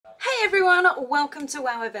Hi everyone, welcome to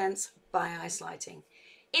Wow Events by Ice Lighting.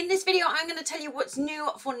 In this video, I'm going to tell you what's new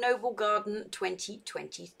for Noble Garden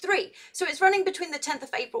 2023. So it's running between the 10th of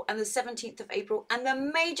April and the 17th of April, and the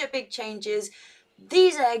major big change is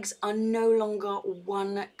these eggs are no longer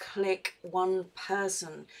one click, one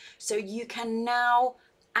person. So you can now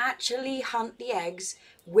actually hunt the eggs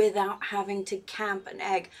without having to camp an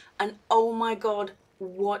egg. And oh my God,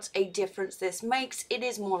 what a difference this makes. It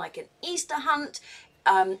is more like an Easter hunt.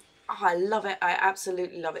 I love it. I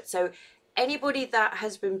absolutely love it. So anybody that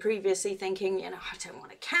has been previously thinking, you know, I don't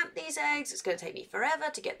want to camp these eggs, it's going to take me forever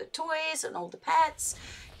to get the toys and all the pets,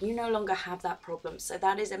 you no longer have that problem. So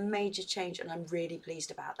that is a major change, and I'm really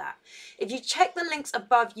pleased about that. If you check the links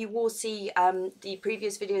above, you will see the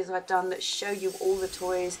previous videos I've done that show you all the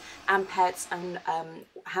toys and pets and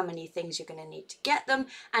how many things you're going to need to get them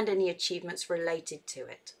and any achievements related to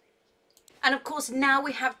it. And of course, now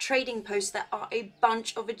we have trading posts. There are a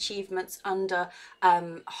bunch of achievements under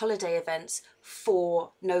holiday events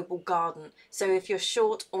for Noble Garden. So if you're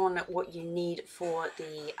short on what you need for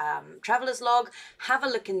the Traveler's Log, have a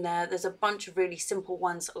look in there. There's a bunch of really simple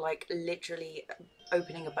ones, like literally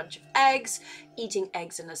opening a bunch of eggs, eating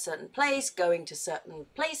eggs in a certain place, going to certain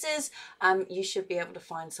places. You should be able to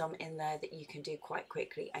find some in there that you can do quite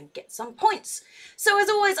quickly and get some points. So as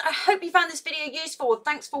always, I hope you found this video useful.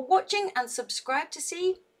 Thanks for watching, and subscribe to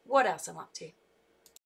see what else I'm up to.